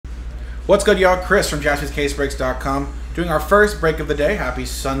What's good, y'all? Chris from JaspysCaseBreaks.com doing our first break of the day. Happy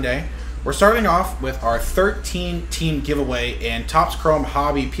Sunday. We're starting off with our 13-team giveaway in Topps Chrome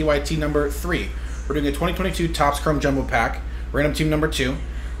Hobby PYT number 3. We're doing a 2022 Topps Chrome Jumbo Pack, random team number 2.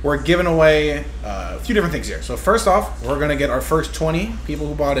 We're giving away a few different things here. So first off, we're going to get our first 20 people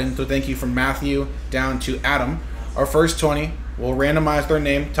who bought in. So thank you from Matthew down to Adam. Our first 20, we'll randomize their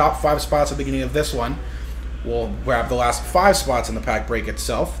name, top 5 spots at the beginning of this one. We'll grab the last 5 spots in the pack break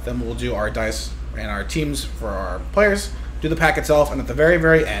itself. Then we'll do our dice and our teams for our players, do the pack itself, and at the very,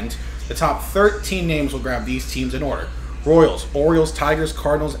 very end, the top 13 names will grab these teams in order. Royals, Orioles, Tigers,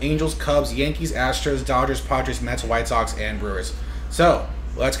 Cardinals, Angels, Cubs, Yankees, Astros, Dodgers, Padres, Mets, White Sox, and Brewers. So,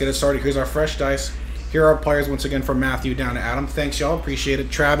 let's get it started. Here's our fresh dice. Here are our players once again from Matthew down to Adam. Thanks, y'all. Appreciate it.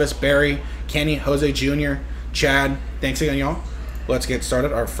 Travis, Barry, Kenny, Jose Jr., Chad. Thanks again, y'all. Let's get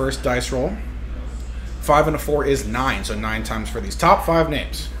started. Our first dice roll. 5 and a 4 is 9, so 9 times for these top 5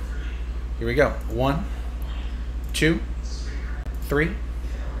 names. Here we go. 1, 2, 3,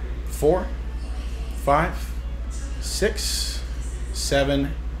 4, 5, 6,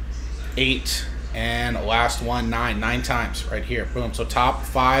 7, 8, and last one, 9. 9 times right here. Boom. So top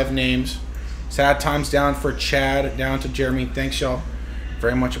 5 names. Sad times down for Chad, down to Jeremy. Thanks, y'all.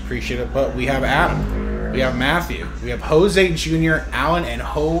 Very much appreciate it. But we have Adam. We have Matthew. We have Jose Jr., Alan, and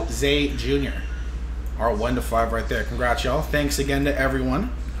Jose Jr. Our 1 to 5 right there. Congrats, y'all. Thanks again to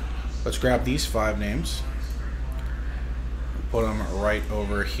everyone. Let's grab these 5 names. Put them right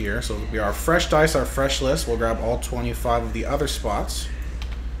over here. So it'll be our fresh dice, our fresh list. We'll grab all 25 of the other spots.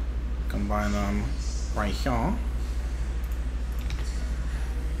 Combine them right here.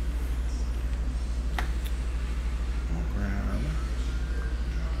 We'll grab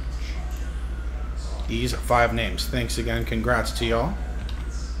these 5 names. Thanks again. Congrats to y'all.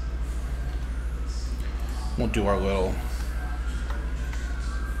 We'll do our little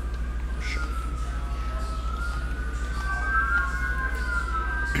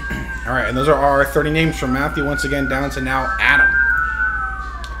all right, and those are our 30 names from Matthew once again down to now Adam.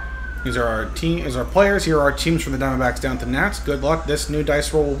 These are our players. Here are our teams from the Diamondbacks down to Nats. Good luck. This new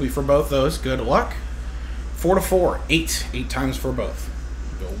dice roll will be for both those. Good luck. 4 to 4, 8 times for both.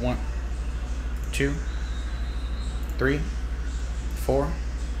 Go 1, 2, 3, 4,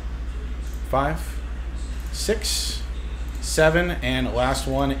 5, 6, 7, and last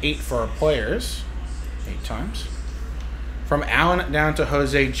one, 8 for our players. 8 times. From Alan down to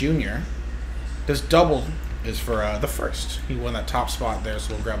Jose Jr. This double is for the first. He won that top spot there,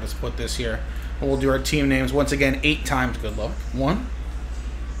 so we'll grab this, put this here. And we'll do our team names once again 8 times. Good luck. 1,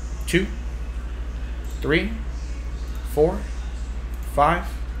 2, 3, 4, 5,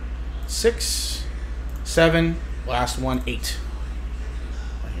 6, 7. Last one, 8.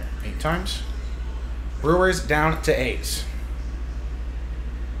 Right here, 8 times. Brewers down to A's.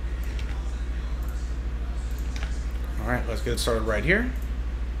 All right, let's get it started right here.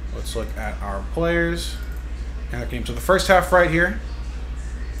 Let's look at our players and their teams. So the first half right here,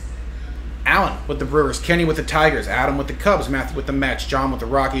 Alan with the Brewers, Kenny with the Tigers, Adam with the Cubs, Matthew with the Mets, John with the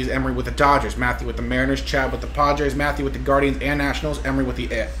Rockies, Emery with the Dodgers, Matthew with the Mariners, Chad with the Padres, Matthew with the Guardians and Nationals, Emery with the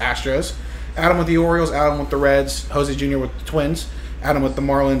Astros, Adam with the Orioles, Adam with the Reds, Jose Jr. with the Twins, Adam with the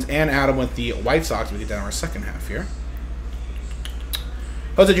Marlins, and Adam with the White Sox. We get down our second half here.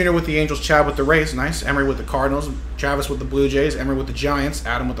 Jose Jr. with the Angels, Chad with the Rays, nice. Emery with the Cardinals, Travis with the Blue Jays, Emery with the Giants,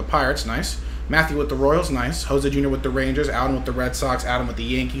 Adam with the Pirates, nice. Matthew with the Royals, nice. Jose Jr. with the Rangers, Adam with the Red Sox, Adam with the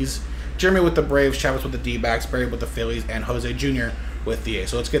Yankees, Jeremy with the Braves, Travis with the D-backs, Barry with the Phillies, and Jose Jr. with the A's.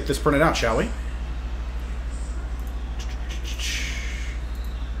 So let's get this printed out, shall we?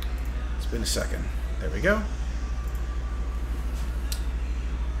 It's been a second. There we go.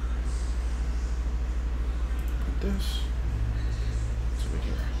 This.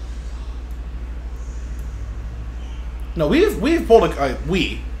 No, we've pulled a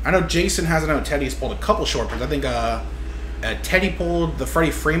I know Jason has it. I know Teddy's pulled a couple short prints. I think Teddy pulled the Freddie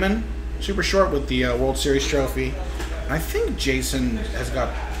Freeman super short with the World Series trophy. And I think Jason has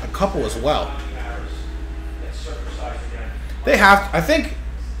got a couple as well. They have. I think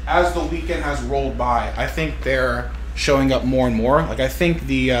as the weekend has rolled by, I think they're showing up more and more. Like I think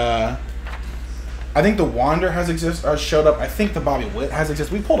the Wander has showed up. I think the Bobby Witt has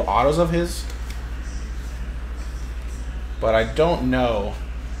existed. We pulled autos of his. But I don't know.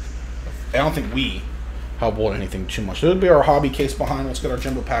 I don't think we have pulled anything too much. It'll be our hobby case behind. Let's get our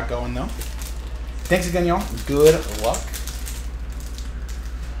jumbo pack going, though. Thanks again, y'all. Good luck.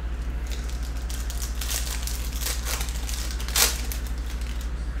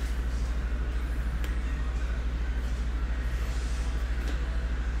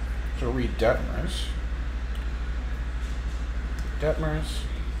 So read Detmers. Detmers.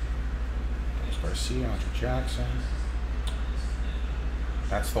 Garcia onto Jackson.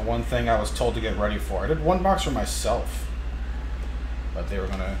 That's the one thing I was told to get ready for. I did one box for myself, but they were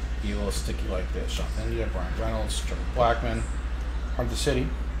going to be a little sticky like this. Sean India, Brian Reynolds, Joe Blackman, Heart of the City,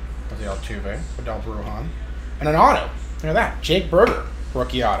 Jose Altuve, Fidel Brujan, and an auto. Look at that. Jake Berger,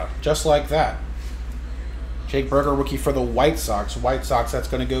 rookie auto. Just like that. Jake Berger, rookie for the White Sox. White Sox, that's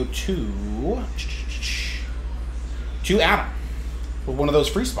going to go to Adam with one of those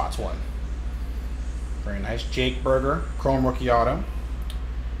free spots won. Very nice. Jake Berger, Chrome rookie auto.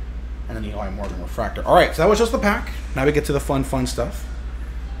 And then Eli Morgan refractor. All right, so that was just the pack. Now we get to the fun stuff.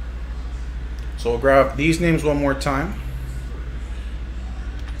 So we'll grab these names one more time.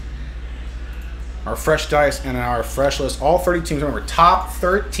 Our fresh dice and our fresh list. All 30 teams. Remember, top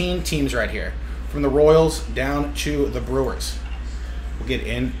 13 teams right here. From the Royals down to the Brewers. We'll get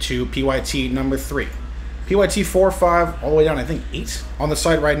into PYT number 3. PYT 4, 5, all the way down, I think 8 on the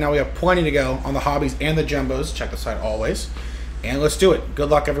site right now. We have plenty to go on the hobbies and the jumbos. Check the site always. And let's do it. Good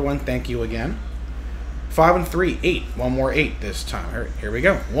luck, everyone. Thank you again. 5 and 3, 8. One more 8 this time. Here we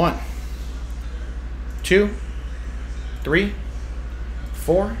go. 1, 2, 3,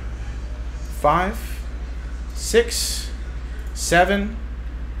 4, 5, 6, 7,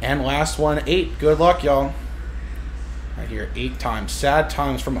 and last one, 8. Good luck, y'all. Right here, 8 times. Sad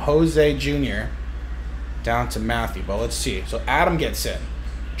times from Jose Jr. down to Matthew. But let's see. So Adam gets in.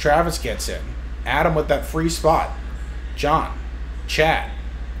 Travis gets in. Adam with that free spot. John. Chad.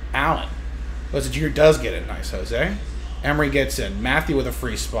 Allen. Jose Jr. does get it. Nice, Jose. Emery gets in. Matthew with a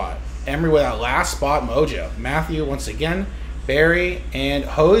free spot. Emery with that last spot mojo. Matthew once again. Barry and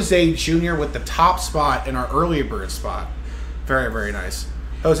Jose Jr. with the top spot in our earlier bird spot. Very, very nice.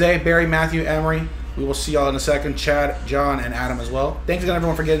 Jose, Barry, Matthew, Emery. We will see y'all in a second. Chad, John, and Adam as well. Thanks again,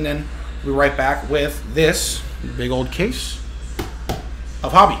 everyone, for getting in. We'll be right back with this big old case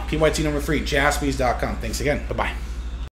of hobby. PYT number 3, jaspys.com. Thanks again. Bye-bye.